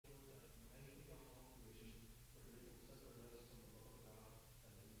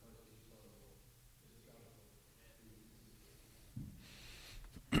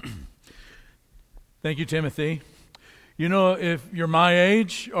Thank you, Timothy. You know, if you're my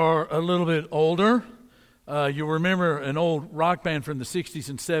age or a little bit older, you'll remember an old rock band from the 60s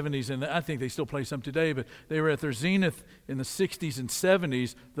and 70s, and I think they still play some today, but they were at their zenith in the 60s and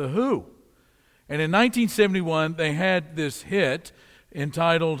 70s, The Who. And in 1971, they had this hit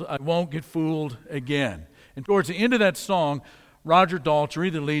entitled, I Won't Get Fooled Again. And towards the end of that song, Roger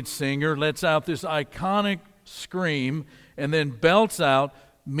Daltrey, the lead singer, lets out this iconic scream and then belts out,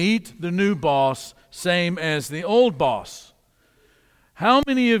 "Meet the new boss, same as the old boss." How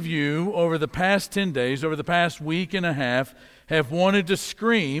many of you over the past 10 days, over the past week and a half, have wanted to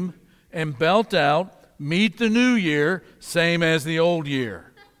scream and belt out, "Meet the new year, same as the old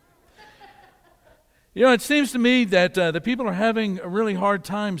year"? You know, it seems to me that the people are having a really hard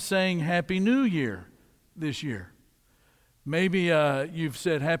time saying Happy New Year this year. Maybe you've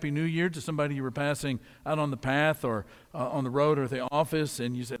said Happy New Year to somebody you were passing out on the path or on the road or at the office,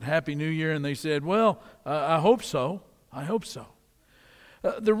 and you said Happy New Year, and they said, well, I hope so. I hope so.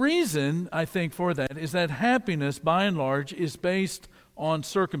 The reason, I think, for that is that happiness, by and large, is based on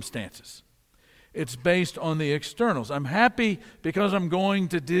circumstances. It's based on the externals. I'm happy because I'm going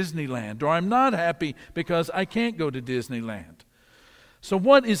to Disneyland, or I'm not happy because I can't go to Disneyland. So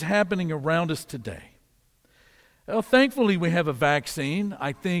what is happening around us today? Well, thankfully, we have a vaccine.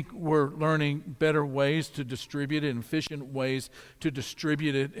 I think we're learning better ways to distribute it, and efficient ways to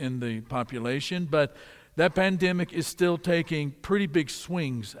distribute it in the population. But that pandemic is still taking pretty big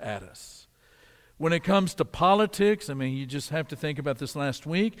swings at us. When it comes to politics, I mean, you just have to think about this last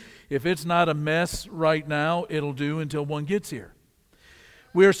week. If it's not a mess right now, it'll do until one gets here.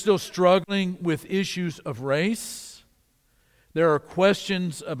 We are still struggling with issues of race. There are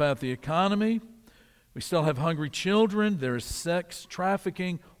questions about the economy. We still have hungry children. There is sex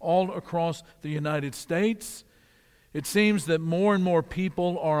trafficking all across the United States. It seems that more and more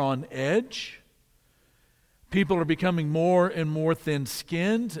people are on edge. People are becoming more and more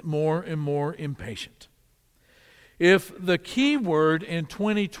thin-skinned, more and more impatient. If the key word in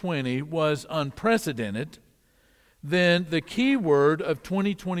 2020 was unprecedented, then the key word of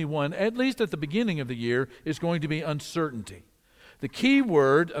 2021, at least at the beginning of the year, is going to be uncertainty. The key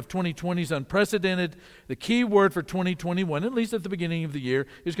word of 2020 is unprecedented. The key word for 2021, at least at the beginning of the year,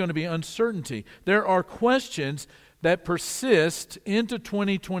 is going to be uncertainty. There are questions that persist into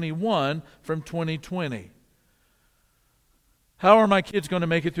 2021 from 2020. How are my kids going to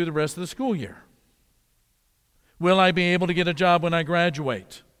make it through the rest of the school year? Will I be able to get a job when I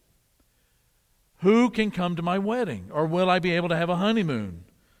graduate? Who can come to my wedding? Or will I be able to have a honeymoon?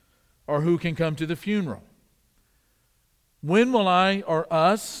 Or who can come to the funeral? When will I, or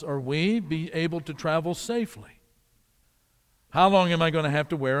us, or we, be able to travel safely? How long am I going to have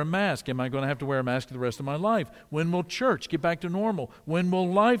to wear a mask? Am I going to have to wear a mask the rest of my life? When will church get back to normal? When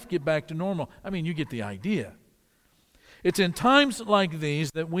will life get back to normal? I mean, you get the idea. It's in times like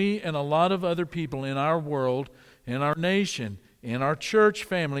these that we and a lot of other people in our world, in our nation, in our church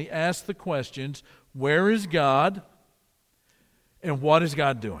family ask the questions, where is God and what is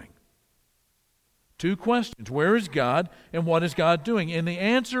God doing? Two questions. Where is God and what is God doing? And the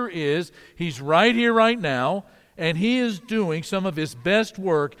answer is, He's right here, right now, and He is doing some of His best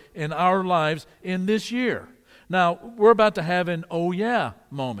work in our lives in this year. Now, we're about to have an oh yeah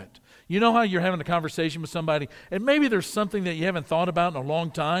moment. You know how you're having a conversation with somebody, and maybe there's something that you haven't thought about in a long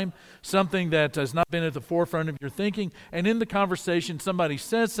time, something that has not been at the forefront of your thinking, and in the conversation somebody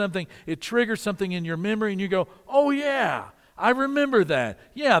says something, it triggers something in your memory, and you go, oh yeah, I remember that.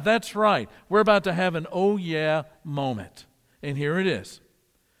 Yeah, that's right. We're about to have an oh yeah moment. And here it is.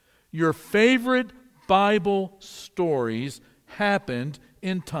 Your favorite Bible stories happened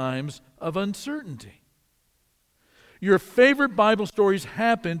in times of uncertainty. Your favorite Bible stories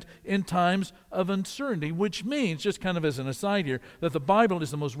happened in times of uncertainty, which means, just kind of as an aside here, that the Bible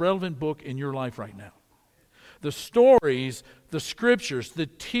is the most relevant book in your life right now. The stories, the scriptures, the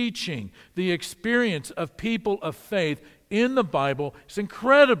teaching, the experience of people of faith in the Bible is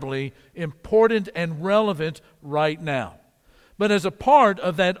incredibly important and relevant right now. But as a part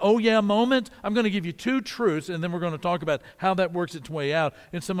of that oh yeah moment, I'm going to give you two truths, and then we're going to talk about how that works its way out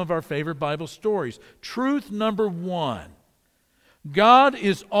in some of our favorite Bible stories. Truth number one, God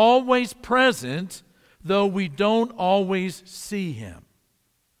is always present, though we don't always see Him.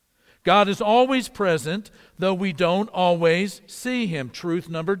 God is always present, though we don't always see Him. Truth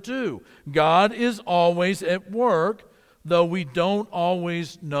number two, God is always at work, though we don't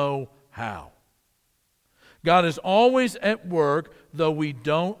always know how. God is always at work, though we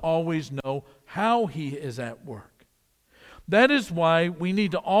don't always know how He is at work. That is why we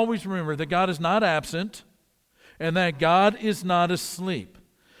need to always remember that God is not absent and that God is not asleep.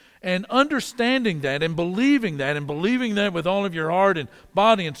 And understanding that and believing that with all of your heart and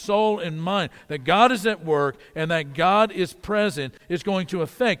body and soul and mind, that God is at work and that God is present, is going to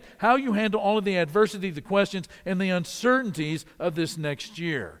affect how you handle all of the adversity, the questions, and the uncertainties of this next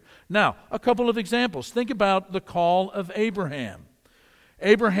year. Now, a couple of examples. Think about the call of Abraham.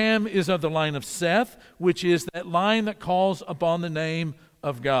 Abraham is of the line of Seth, which is that line that calls upon the name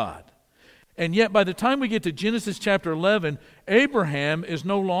of God. And yet, by the time we get to Genesis chapter 11, Abraham is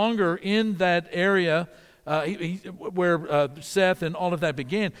no longer in that area where Seth and all of that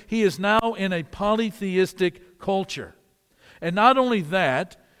began. He is now in a polytheistic culture. And not only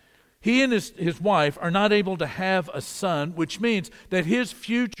that, he and his wife are not able to have a son, which means that his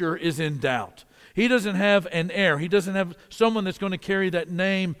future is in doubt. He doesn't have an heir. He doesn't have someone that's going to carry that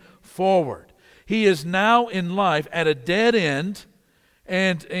name forward. He is now in life at a dead end,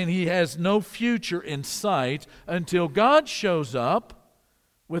 and he has no future in sight until God shows up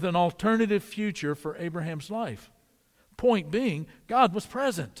with an alternative future for Abraham's life. Point being, God was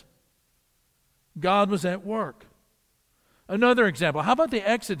present. God was at work. Another example, how about the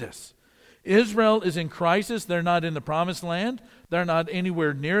Exodus? Israel is in crisis. They're not in the promised land. They're not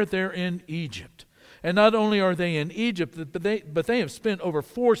anywhere near it. They're in Egypt. And not only are they in Egypt, but they have spent over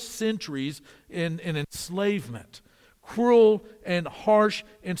 4 centuries in enslavement. Cruel and harsh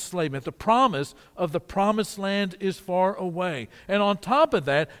enslavement. The promise of the promised land is far away. And on top of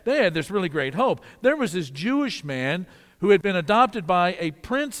that, they had this really great hope. There was this Jewish man who had been adopted by a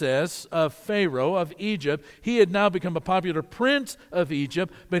princess of Pharaoh of Egypt. He had now become a popular prince of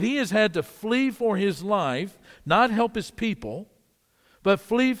Egypt, but he has had to flee for his life, not help his people, but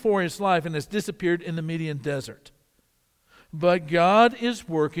flee for his life, and has disappeared in the Median desert. But God is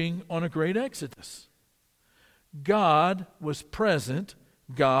working on a great exodus. God was present.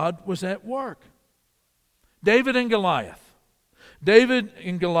 God was at work. David and Goliath. David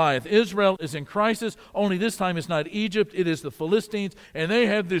and Goliath. Israel is in crisis, only this time it's not Egypt, it is the Philistines, and they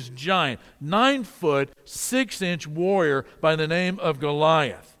have this giant, 9-foot, 6-inch warrior by the name of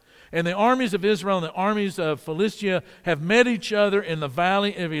Goliath. And the armies of Israel and the armies of Philistia have met each other in the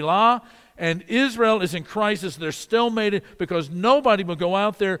valley of Elah, and Israel is in crisis. They're stalemated because nobody will go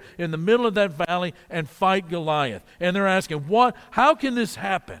out there in the middle of that valley and fight Goliath. And they're asking, how can this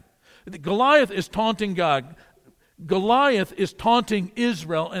happen? Goliath is taunting God. Goliath is taunting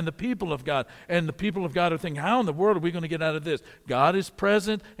Israel and the people of God. And the people of God are thinking, how in the world are we going to get out of this? God is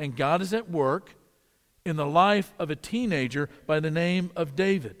present and God is at work in the life of a teenager by the name of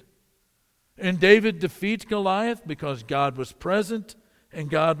David. And David defeats Goliath because God was present and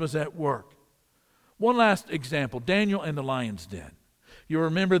God was at work. One last example, Daniel and the lion's den. You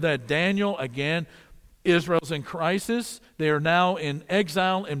remember that Daniel, again, Israel's in crisis. They are now in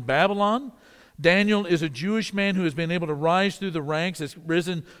exile in Babylon. Daniel is a Jewish man who has been able to rise through the ranks, has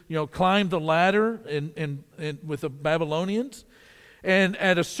risen, climbed the ladder with the Babylonians. And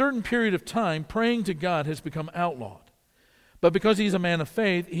at a certain period of time, praying to God has become outlawed. But because he's a man of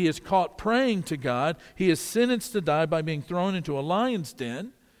faith, he is caught praying to God. He is sentenced to die by being thrown into a lion's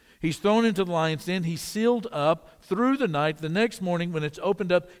den. He's thrown into the lion's den. He's sealed up through the night. The next morning, when it's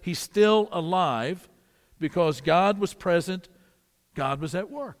opened up, he's still alive because God was present. God was at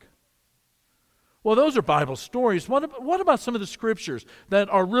work. Well, those are Bible stories. What about some of the scriptures that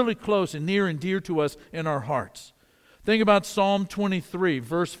are really close and near and dear to us in our hearts? Think about Psalm 23,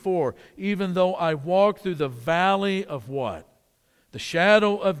 verse 4. Even though I walk through the valley of what? The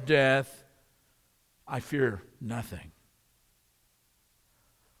shadow of death, I fear nothing.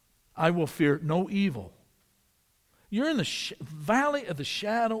 I will fear no evil. You're in the valley of the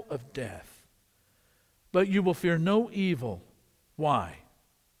shadow of death, but you will fear no evil. Why?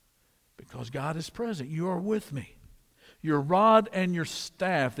 Because God is present. You are with me. Your rod and your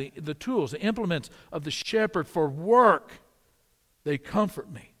staff, the tools, the implements of the shepherd for work, they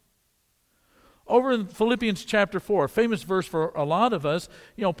comfort me. Over in Philippians chapter 4, a famous verse for a lot of us,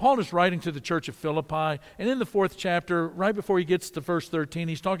 Paul is writing to the church of Philippi, and in the 4th chapter, right before he gets to verse 13,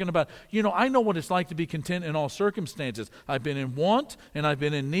 he's talking about, I know what it's like to be content in all circumstances. I've been in want, and I've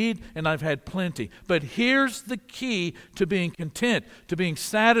been in need, and I've had plenty. But here's the key to being content, to being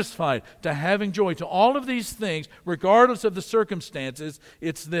satisfied, to having joy, to all of these things, regardless of the circumstances.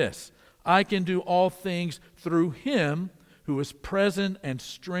 It's this: I can do all things through Him who is present and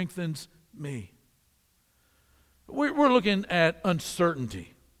strengthens me. We're looking at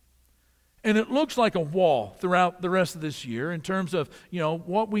uncertainty. And it looks like a wall throughout the rest of this year in terms of,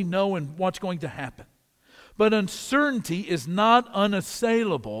 what we know and what's going to happen. But uncertainty is not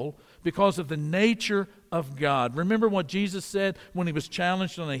unassailable because of the nature of God. Remember what Jesus said when he was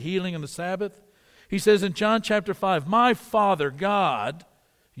challenged on a healing on the Sabbath? He says in John chapter 5, my Father, God,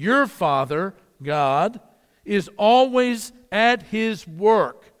 Your Father, God, is always at His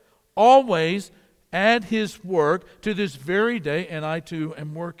work. Always at His work to this very day, and I too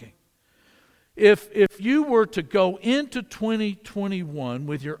am working. If you were to go into 2021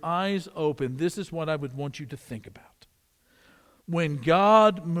 with your eyes open, this is what I would want you to think about. When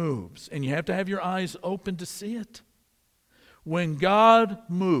God moves, and you have to have your eyes open to see it. When God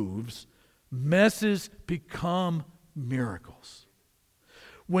moves, messes become miracles.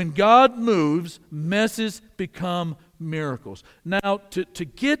 When God moves, messes become miracles. Now, to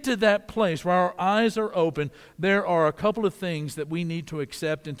get to that place where our eyes are open, there are a couple of things that we need to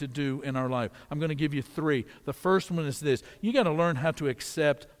accept and to do in our life. I'm going to give you 3. The first one is this. You got to learn how to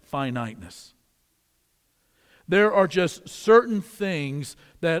accept finiteness. There are just certain things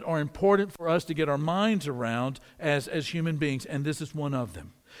that are important for us to get our minds around as human beings, and this is one of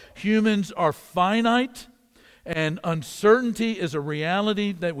them. Humans are finite, and uncertainty is a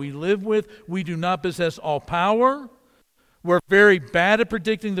reality that we live with. We do not possess all power. We're very bad at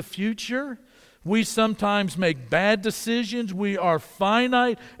predicting the future. We sometimes make bad decisions. We are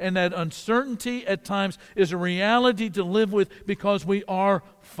finite, and that uncertainty at times is a reality to live with because we are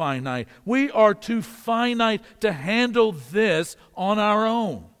finite. We are too finite to handle this on our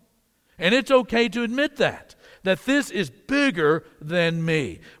own. And it's okay to admit that this is bigger than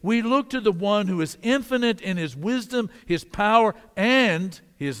me. We look to the one who is infinite in His wisdom, His power, and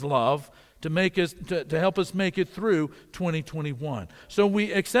His love to make us to help us make it through 2021. So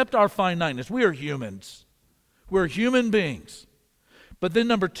we accept our finiteness. We are humans. We're human beings. But then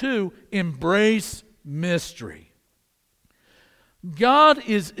number 2, embrace mystery. God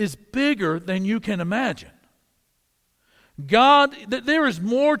is bigger than you can imagine. There is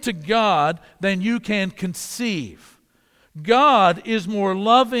more to God than you can conceive. God is more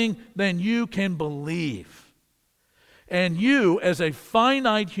loving than you can believe. And you, as a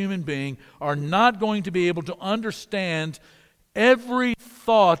finite human being, are not going to be able to understand every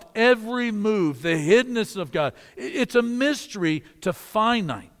thought, every move, the hiddenness of God. It's a mystery to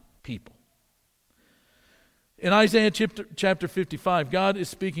finite people. In Isaiah chapter 55, God is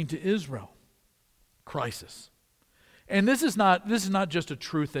speaking to Israel. Crisis. And this is not just a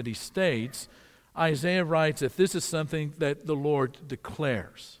truth that He states. Isaiah writes that this is something that the Lord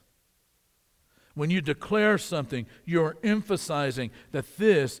declares. When you declare something, you're emphasizing that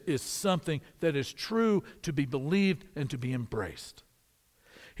this is something that is true, to be believed, and to be embraced.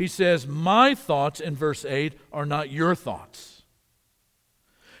 He says, my thoughts, in verse 8, are not your thoughts.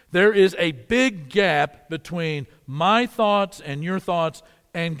 There is a big gap between my thoughts and your thoughts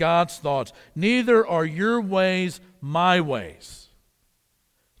and God's thoughts. Neither are your ways my ways,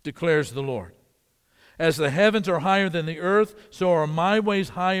 declares the Lord. As the heavens are higher than the earth, so are my ways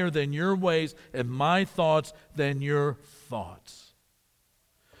higher than your ways, and my thoughts than your thoughts.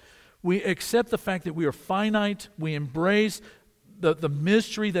 We accept the fact that we are finite. We embrace the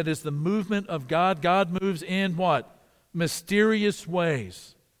mystery that is the movement of God. God moves in what? Mysterious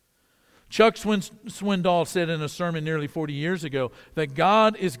ways. Chuck Swindoll said in a sermon nearly 40 years ago that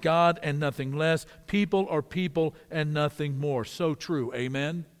God is God and nothing less. People are people and nothing more. So true.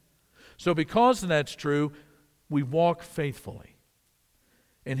 Amen? So because that's true, we walk faithfully.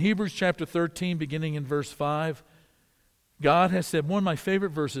 In Hebrews chapter 13, beginning in verse 5, God has said, one of my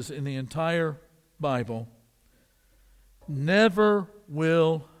favorite verses in the entire Bible, never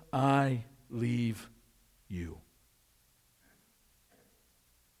will I leave you.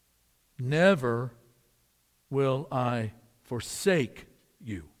 Never will I forsake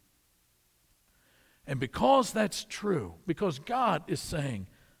you. And because that's true, because God is saying,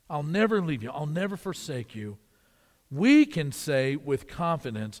 I'll never leave you, I'll never forsake you, we can say with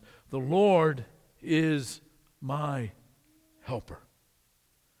confidence, the Lord is my helper.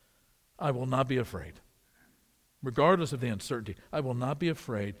 I will not be afraid. Regardless of the uncertainty, I will not be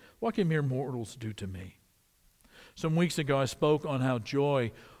afraid. What can mere mortals do to me? Some weeks ago I spoke on how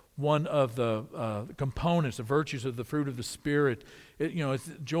joy, one of the components, the virtues of the fruit of the Spirit,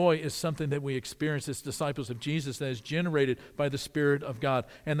 joy is something that we experience as disciples of Jesus that is generated by the Spirit of God.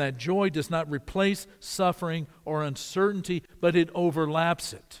 And that joy does not replace suffering or uncertainty, but it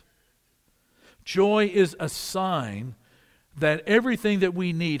overlaps it. Joy is a sign that everything that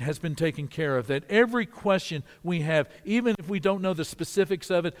we need has been taken care of, that every question we have, even if we don't know the specifics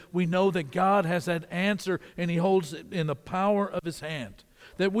of it, we know that God has that answer and He holds it in the power of His hand.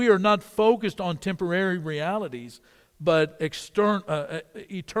 That we are not focused on temporary realities, but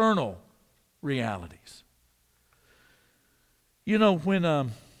eternal realities. You know,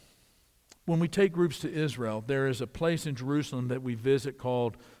 when we take groups to Israel, there is a place in Jerusalem that we visit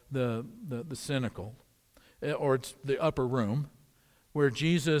called the Cenacle, or it's the upper room, where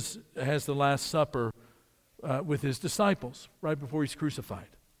Jesus has the Last Supper with his disciples right before he's crucified.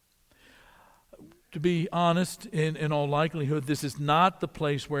 To be honest, in all likelihood, this is not the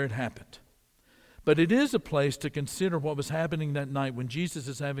place where it happened. But it is a place to consider what was happening that night when Jesus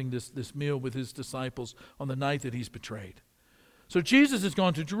is having this meal with his disciples on the night that he's betrayed. So Jesus has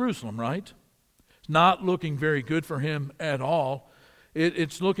gone to Jerusalem, right? It's not looking very good for him at all.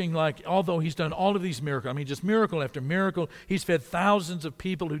 It's looking like, although he's done all of these miracles, I mean, just miracle after miracle, he's fed thousands of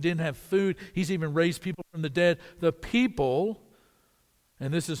people who didn't have food. He's even raised people from the dead. The people,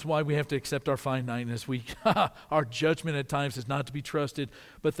 and this is why we have to accept our finiteness. Our judgment at times is not to be trusted,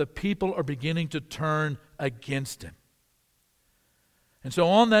 but the people are beginning to turn against him. And so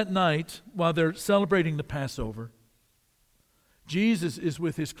on that night, while they're celebrating the Passover, Jesus is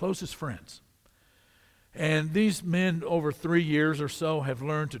with his closest friends. And these men over 3 years or so have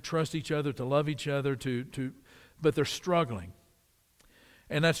learned to trust each other, to love each other, but they're struggling.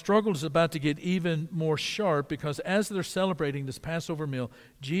 And that struggle is about to get even more sharp because as they're celebrating this Passover meal,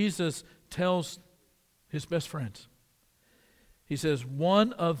 Jesus tells his best friends, he says,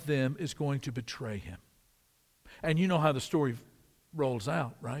 one of them is going to betray him. And you know how the story rolls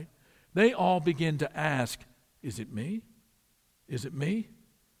out, right? They all begin to ask, is it me? Is it me?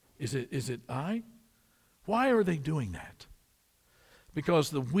 Is it I? Why are they doing that?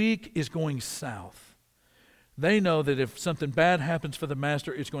 Because the week is going south. They know that if something bad happens for the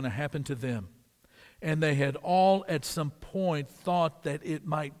master, it's going to happen to them. And they had all at some point thought that it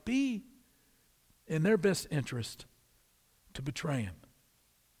might be in their best interest to betray him.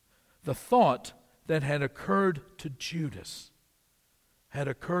 The thought that had occurred to Judas had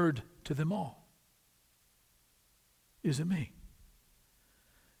occurred to them all. Is it me?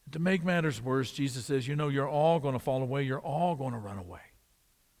 To make matters worse, Jesus says, you're all going to fall away. You're all going to run away.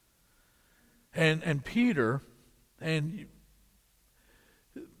 And Peter, and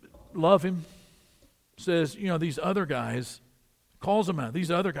love him, says, these other guys, calls them out. These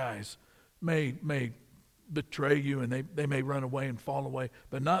other guys may betray you and they may run away and fall away,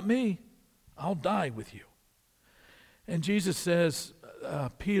 but not me. I'll die with you. And Jesus says,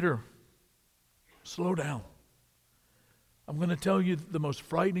 Peter, slow down. I'm going to tell you the most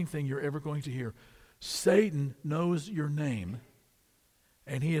frightening thing you're ever going to hear. Satan knows your name,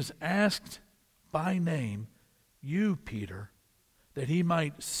 and he has asked by name you, Peter, that he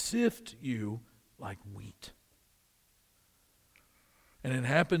might sift you like wheat. And it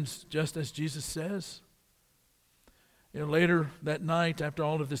happens just as Jesus says. Later that night, after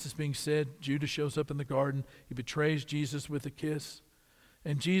all of this is being said, Judas shows up in the garden. He betrays Jesus with a kiss.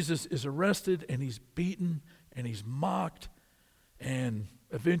 And Jesus is arrested, and he's beaten, and he's mocked, and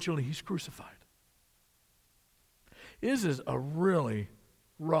eventually he's crucified. This is a really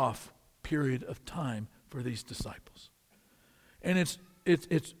rough period of time for these disciples. And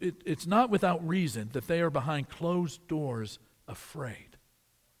it's not without reason that they are behind closed doors afraid.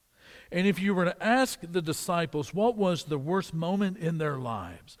 And if you were to ask the disciples what was the worst moment in their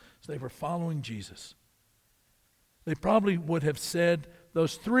lives as they were following Jesus, they probably would have said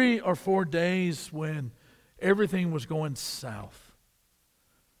those 3 or 4 days when everything was going south.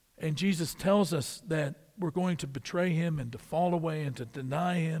 And Jesus tells us that we're going to betray him and to fall away and to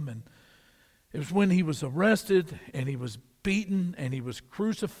deny him. And it was when he was arrested and he was beaten and he was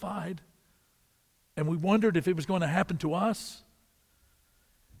crucified. And we wondered if it was going to happen to us.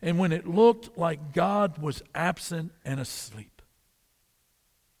 And when it looked like God was absent and asleep.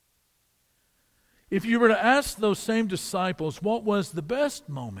 If you were to ask those same disciples what was the best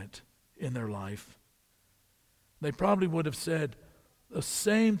moment in their life, they probably would have said the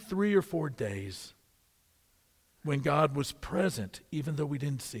same 3 or 4 days when God was present even though we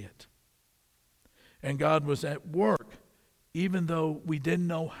didn't see it. And God was at work even though we didn't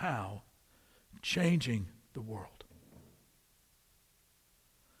know how, changing the world.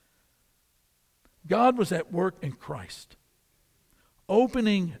 God was at work in Christ,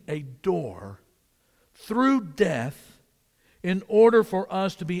 opening a door through death in order for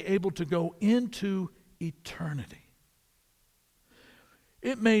us to be able to go into eternity.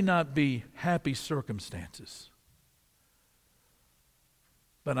 It may not be happy circumstances,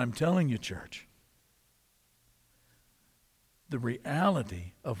 but I'm telling you, church, the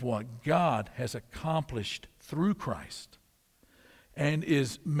reality of what God has accomplished through Christ and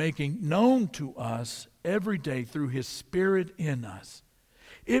is making known to us every day through his Spirit in us.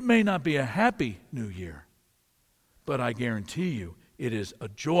 It may not be a happy new year, but I guarantee you it is a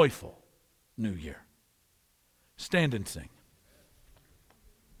joyful new year. Stand and sing.